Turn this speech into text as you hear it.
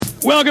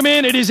Welcome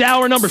in. It is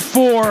hour number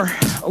 4.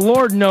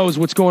 Lord knows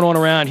what's going on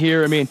around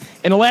here. I mean,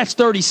 in the last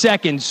 30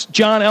 seconds,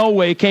 John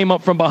Elway came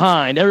up from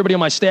behind. Everybody on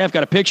my staff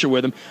got a picture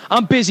with him.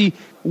 I'm busy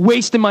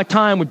wasting my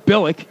time with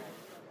Billick.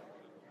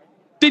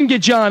 Didn't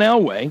get John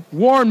Elway.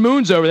 Warren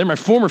Moon's over there, my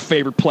former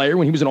favorite player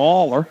when he was an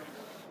Aller.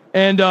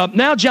 And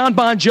now John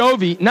Bon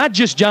Jovi, not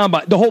just John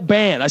Bon, the whole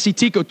band. I see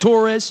Tico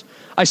Torres.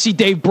 I see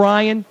Dave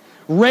Bryan.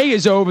 Ray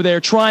is over there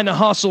trying to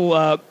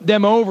hustle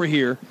them over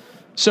here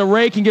so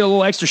Ray can get a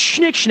little extra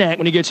schnick-schnack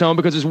when he gets home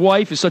because his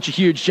wife is such a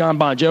huge John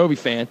Bon Jovi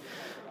fan.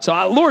 So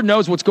Lord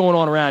knows what's going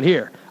on around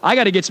here. I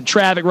got to get some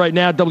traffic right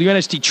now.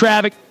 WNST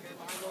Traffic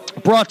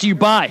brought to you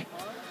by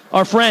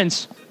our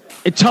friends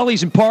at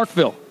Tully's in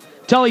Parkville.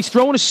 Tully's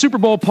throwing a Super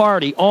Bowl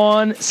party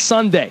on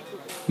Sunday.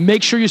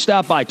 Make sure you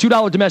stop by.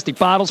 $2 domestic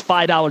bottles,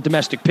 $5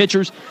 domestic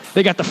pitchers.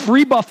 They got the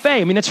free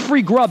buffet. I mean, that's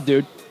free grub,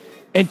 dude.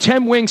 And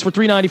 10 wings for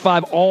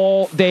 $3.95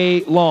 all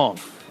day long.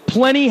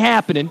 Plenty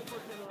happening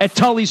at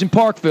Tully's in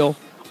Parkville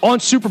on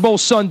Super Bowl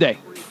Sunday.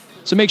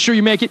 So make sure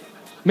you make it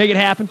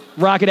happen,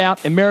 rock it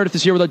out. And Meredith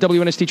is here with our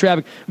WNST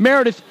Traffic.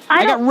 Meredith,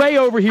 I got Ray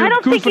over here goofing around. I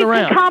don't think you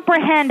can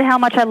comprehend how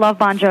much I love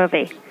Bon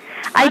Jovi.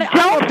 I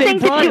don't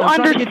think that you understand.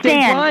 I'm trying to get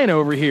Dave Bryan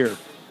over here.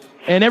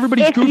 And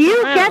everybody's goofing around. If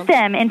you get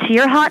them into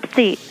your hot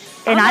seat,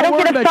 and I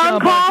don't get a phone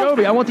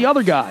call. I want the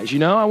other guys, you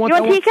know. You want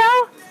Tico?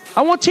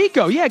 I want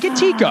Tico. Yeah, get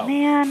Tico. Oh,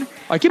 man. All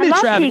right, give me the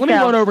traffic. Tico. Let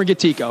me run over and get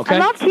Tico, okay? I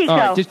love Tico. All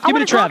right, just give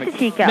me the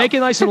traffic. Make it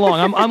nice and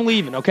long. I'm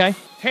leaving, okay?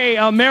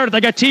 Hey, Meredith, I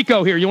got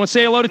Tico here. You want to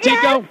say hello to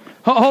Tico? Yes.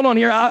 Hold on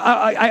here.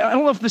 I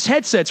don't know if this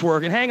headset's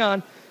working. Hang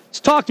on.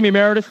 Just talk to me,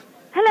 Meredith.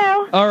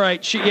 Hello. All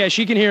right. She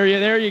can hear you.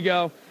 There you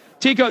go.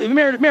 Tico,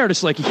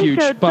 Meredith's like a huge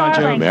Bon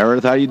Jovi.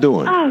 Meredith, how you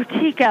doing? Oh,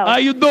 Tico. How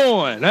you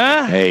doing,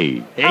 huh?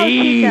 Hey.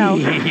 Hey.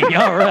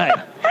 All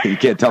right. You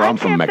can't tell I'm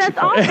from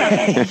Mexico.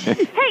 That's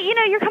awesome.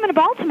 Hey, you're coming to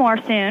Baltimore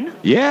soon.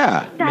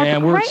 Yeah. That's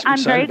great.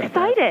 I'm very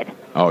excited.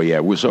 Oh,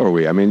 yeah. So are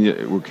we. I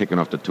mean, we're kicking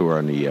off the tour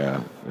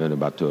in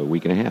about a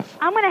week and a half.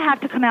 I'm going to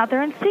have to come out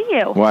there and see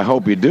you. Well, I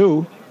hope you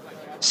do.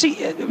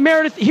 See,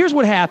 Meredith, here's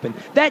what happened.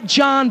 That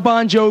John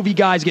Bon Jovi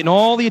guy's getting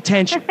all the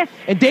attention.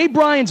 And Dave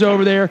Bryan's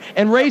over there,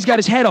 and Ray's got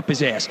his head up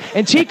his ass.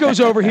 And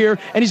Tico's over here,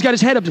 and he's got his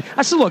head up.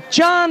 I said, look,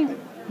 John,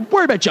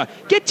 worry about John.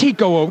 Get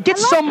Tico over. Get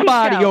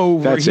somebody Tico.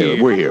 over That's here.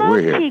 It. We're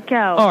here. Tico.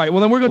 All right,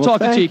 well, then we're going to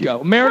talk to Tico.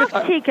 You. Meredith,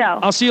 Tico.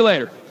 I'll see you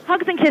later.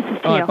 Hugs and kisses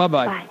to all you. Right,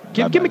 bye-bye. Bye.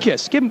 Give him a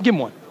kiss. Give him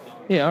one.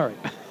 Yeah, all right.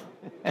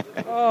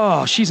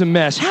 Oh, she's a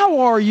mess. How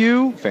are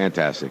you?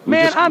 Fantastic.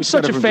 Man, I'm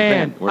such a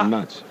fan. We're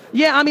nuts.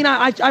 Yeah, I mean,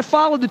 I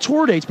followed the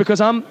tour dates because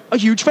I'm a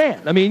huge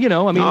fan.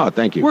 Oh,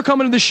 thank you. We're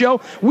coming to the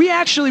show. We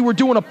actually were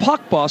doing a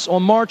puck bus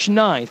on March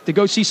 9th to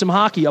go see some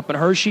hockey up in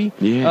Hershey.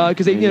 Yeah.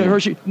 Because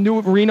Hershey, new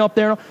arena up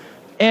there.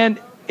 And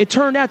it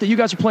turned out that you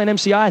guys were playing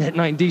MCI that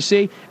night in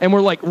D.C. And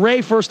we're like,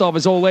 Ray, first off,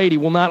 his old lady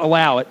will not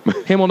allow it.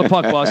 Him on the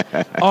puck bus.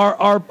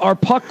 Our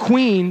puck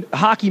queen,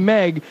 Hockey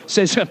Meg,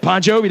 says, Bon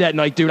Jovi that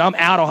night, dude. I'm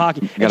out of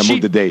hockey. You got to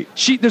move the date.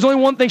 There's only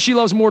one thing she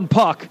loves more than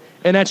puck,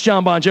 and that's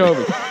John Bon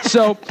Jovi.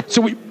 so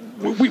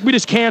we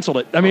just canceled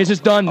it. I mean, it's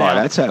just done now. Oh,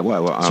 that's it.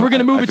 Well, so we're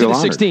going to move it to the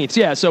honored. 16th.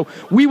 Yeah, so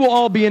we will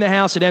all be in the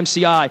house at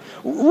MCI.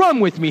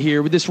 Run with me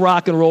here with this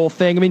rock and roll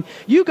thing. I mean,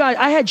 you guys,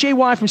 I had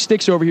JY from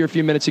Styx over here a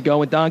few minutes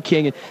ago and Don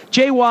King. And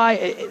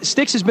JY,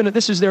 Styx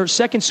this is their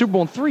second Super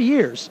Bowl in 3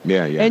 years.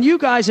 Yeah. And you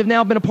guys have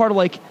now been a part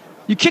of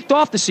you kicked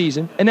off the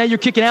season, and now you're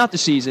kicking out the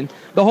season.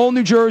 The whole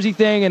New Jersey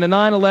thing, and the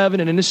 9/11,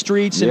 and in the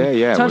streets.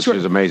 And which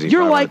is amazing.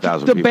 You're like the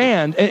people.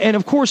 band, and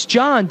of course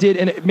John did,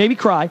 and it made me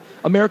cry.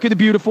 America the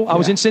Beautiful. I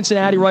was in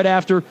Cincinnati right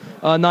after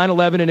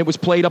 9/11, and it was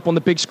played up on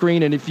the big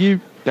screen. And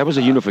that was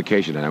a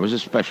unification, and it was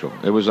just special.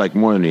 It was like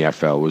more than the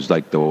FL. It was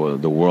like the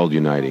world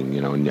uniting,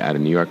 out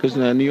of New York, because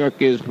New York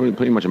is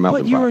pretty much a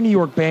melting pot. But you're a New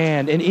York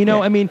band, and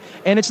I mean,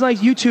 and it's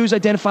nice. You two's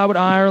identify with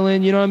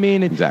Ireland, you know what I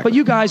mean? Exactly. But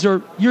you guys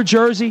you're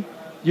Jersey,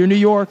 you're New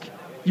York.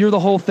 You're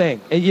the whole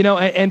thing, and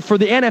and for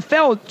the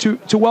NFL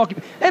to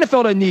welcome,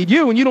 NFL doesn't need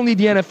you, and you don't need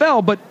the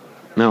NFL, but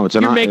no,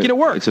 you're making it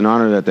work. It's an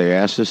honor that they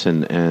asked us,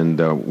 and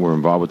we're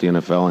involved with the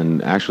NFL,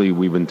 and actually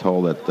we've been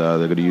told that they're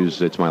going to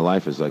use "It's My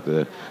Life" as like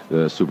the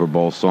Super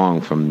Bowl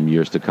song from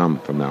years to come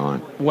from now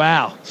on.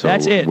 Wow, so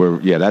that's it.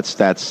 That's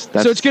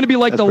so it's going to be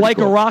like the Like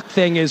a Rock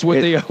thing is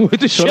with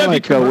the Chevy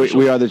like, commercial.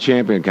 We Are the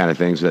Champion kind of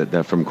things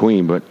that from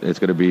Queen, but it's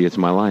going to be "It's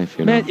My Life."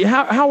 Man,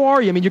 how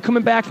are you? I mean, you're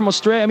coming back from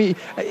Australia. I mean,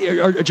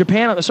 or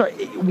Japan. Sorry,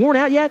 worn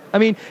out yet? I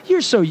mean,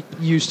 you're so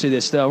used to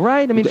this though,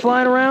 right? I mean,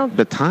 flying around.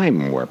 The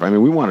time warp. I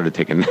mean, we wanted to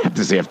take a nap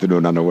this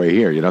afternoon on the way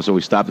here, so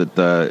we stopped at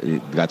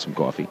got some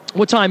coffee.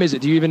 What time is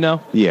it? Do you even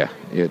know? Yeah,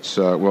 it's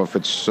if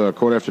it's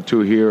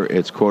 2:15 here,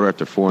 it's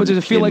 4:45. But does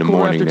it feel like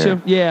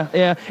 2:45? Yeah.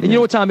 And you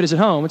know what time it is at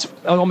home?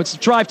 It's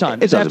drive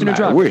time. It's afternoon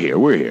drive. We're here.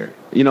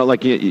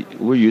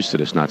 We're used to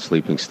this not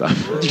sleeping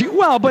stuff.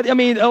 Well, but I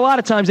mean, a lot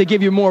of times they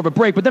give you more of a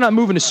break, but they're not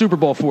moving the Super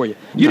Bowl for you.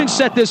 You didn't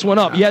set this one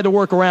up. You had to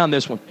work around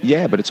this one.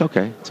 Yeah, but it's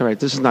okay. It's all right.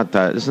 This is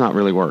not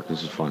really work.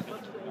 This is fun.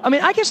 I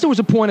mean, I guess there was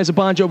a point as a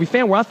Bon Jovi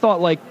fan where I thought,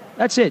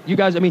 That's it. You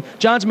guys, I mean,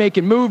 John's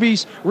making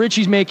movies.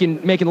 Richie's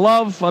making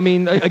love. I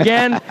mean,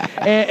 again.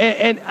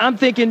 and I'm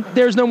thinking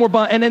there's no more.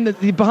 And then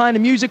the Behind the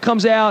Music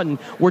comes out, and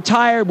we're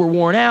tired. We're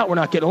worn out. We're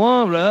not getting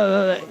along. Blah,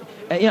 blah, blah.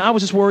 I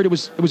was just worried it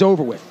was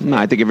over with. No,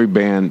 I think every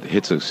band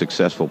hits a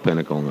successful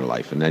pinnacle in their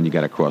life, and then you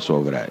got to cross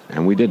over that.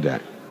 And we did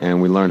that.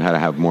 And we learned how to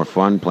have more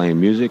fun playing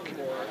music.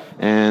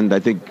 And I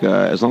think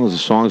as long as the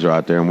songs are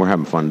out there and we're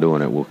having fun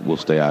doing it, we'll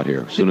stay out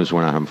here. As soon as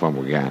we're not having fun,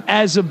 we're gone.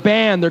 As a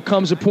band, there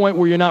comes a point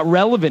where you're not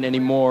relevant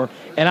anymore.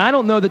 And I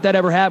don't know that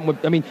ever happened.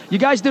 I mean, you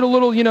guys did a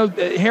little,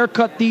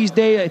 haircut these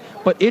days,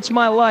 but It's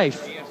My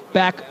Life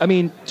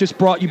just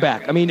brought you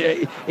back. I mean,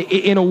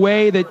 in a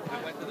way that...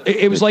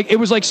 It was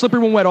like Slippery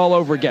When Wet all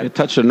over again. It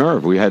touched a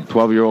nerve. We had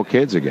 12-year-old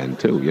kids again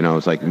too.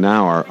 It's like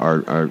now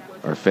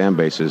our fan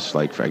base is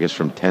like, I guess,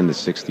 from 10 to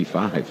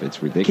 65.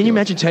 It's ridiculous. Can you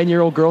imagine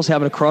 10-year-old girls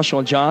having a crush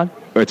on John?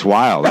 It's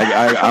wild.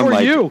 I'm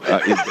like, you?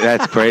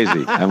 That's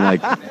crazy. I'm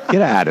like,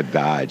 get out of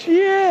Dodge.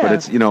 Yeah. But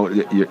it's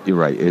you're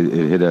right.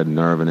 It hit a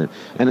nerve, and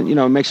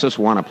it makes us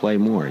want to play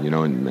more.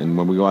 And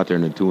when we go out there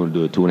and do a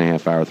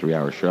 2.5-hour,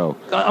 3-hour show.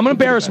 I'm gonna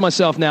embarrass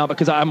myself now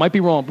because I might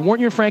be wrong. But weren't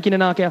you and Frankie in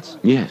the Knockouts?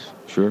 Yes,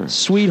 sure.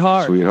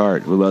 Sweetheart.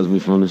 Who loves me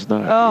from the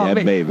start? Oh, yeah,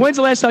 man. baby. When's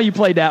the last time you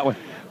played that one?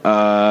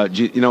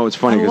 It's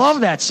funny. I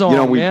love that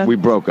song, man. We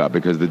broke up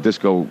because the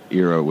disco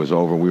era was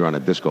over. We were on a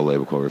disco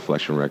label called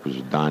Reflection Records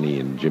with Donnie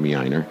and Jimmy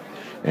Einer.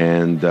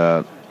 And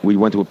we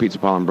went to a pizza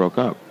parlor and broke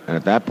up. And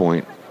at that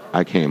point,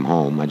 I came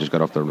home. I just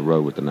got off the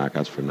road with the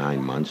Knockouts for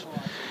 9 months.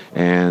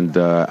 And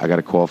I got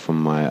a call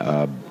from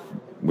my,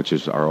 which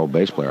is our old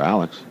bass player,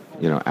 Alex.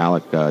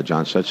 Alec,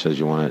 John Such says,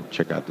 you want to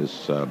check out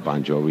this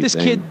Bon Jovi this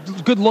thing? This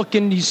kid, good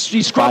looking. He's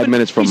scrubbing, 5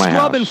 minutes from my house. He's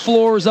scrubbing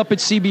floors up at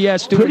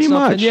CBS doing Pretty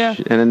something. much. Yeah.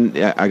 And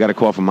then I got a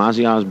call from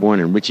Ozzy Osbourne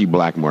and Richie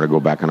Blackmore to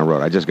go back on the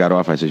road. I just got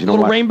off. I said, Little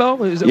what? Rainbow?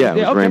 It was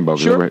Rainbow.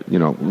 Sure.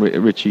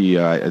 Richie,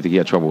 I think he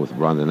had trouble with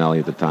Rondinelli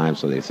at the time,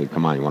 so they said,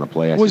 come on, you want to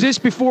play? Was this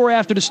before or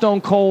after the Stone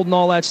Cold and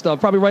all that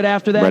stuff? Probably right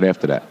after that? Right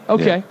after that.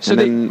 Okay. Yeah. So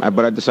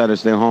but I decided to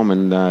stay home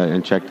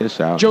and check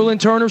this out. Joe Lynn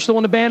Turner still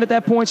in the band at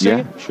that point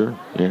singing? Yeah, sure.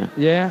 Yeah.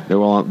 Yeah. They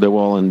were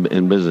all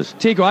in business.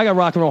 Tico, I got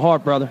rock and roll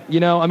heart, brother.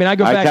 I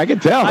go back. I can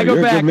tell. I go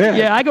You're back. A good man.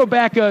 Yeah, I go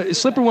back.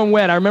 Slippery When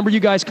Wet. I remember you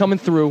guys coming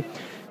through.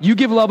 You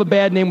Give Love a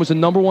Bad Name was the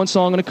 #1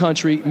 song in the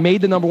country,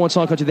 made the #1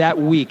 song in the country that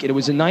week, and it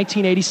was in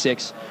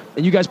 1986,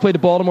 and you guys played the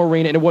Baltimore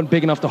Arena, and it wasn't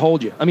big enough to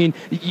hold you. I mean,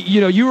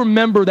 you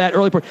remember that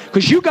early part,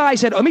 because you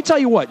guys had, let me tell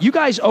you what, you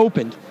guys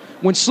opened,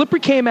 when Slippery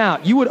came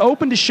out, you would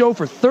open the show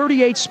for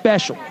 38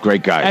 Special.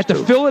 Great guys, at the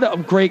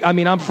Philadelphia, great,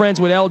 I'm friends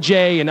with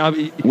LJ,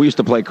 and we used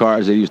to play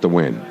cards, they used to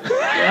win.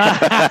 They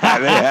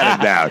had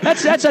it down.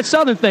 That's that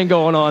Southern thing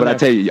going on. But there. I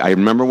tell you, I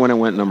remember when it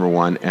went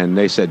 #1, and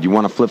they said, "You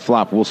want to flip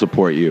flop? We'll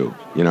support you."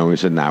 We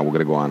said, "Nah, we're going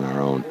to go on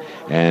our own."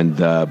 And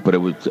but it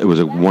was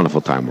a wonderful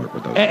time working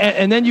with those.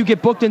 And then you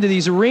get booked into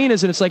these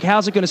arenas, and it's like,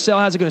 how's it going to sell?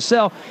 How's it going to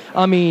sell?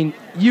 I mean,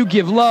 You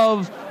Give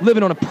Love,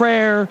 Living on a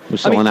Prayer. We're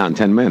selling out in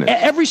 10 minutes.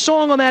 Every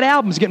song on that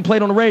album is getting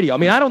played on the radio. I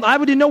mean, I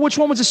didn't know which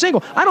one was a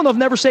single. I don't know if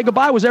Never Say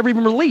Goodbye was ever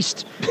even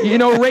released.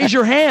 Raise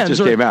Your Hands.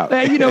 Just came out.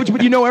 But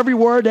every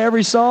word to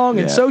every song,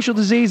 and Social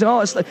Disease and all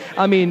that stuff.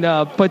 I mean,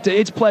 but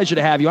it's a pleasure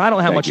to have you. I don't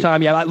know how much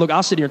time you have. Look,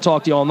 I'll sit here and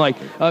talk to you all night.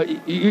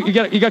 You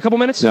got a couple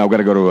minutes? No, I've got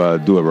to go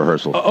to do a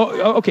rehearsal.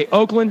 Okay,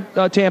 Oakland,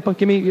 Tampa.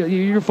 Give me.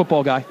 You're a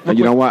football guy.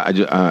 You know what?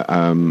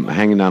 I'm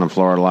hanging down in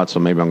Florida a lot, so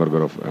maybe I'm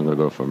going to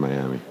go for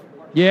Miami.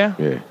 Yeah.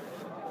 Yeah.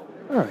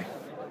 All right.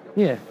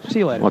 Yeah. See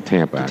you later. Well,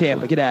 Tampa.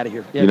 Tampa. Get out of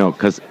here. Yeah.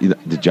 Because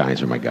the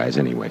Giants are my guys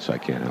anyway, so I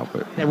can't help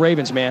it. And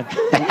Ravens, man.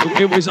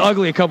 It was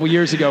ugly a couple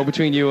years ago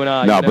between you and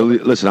I. No, but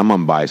listen, I'm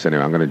unbiased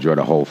anyway. I'm going to enjoy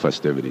the whole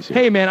festivities here.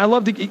 Hey, man, I'd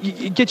love to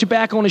get you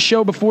back on the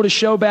show before the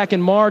show back in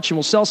March, and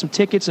we'll sell some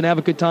tickets and have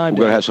a good time.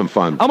 We're going to have some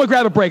fun. I'm going to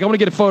grab a break. I want to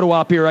get a photo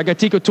op here. I got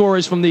Tico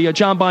Torres from the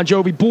John Bon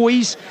Jovi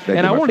Boys,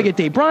 and I want to get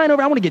Dave Bryan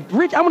over. I want to get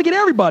Rich. I want to get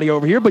everybody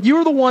over here, but you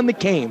were the one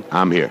that came.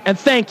 I'm here. And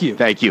thank you.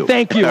 Thank you.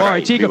 Thank you. All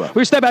right, Tico. We're going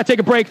to step out, take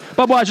a break.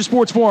 Budweiser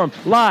Sports Forum,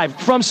 live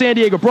from San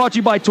Diego, brought to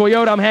you by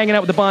Toyota. I'm hanging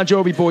out with the Bon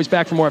Jovi Boys.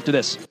 Back for more after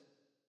this.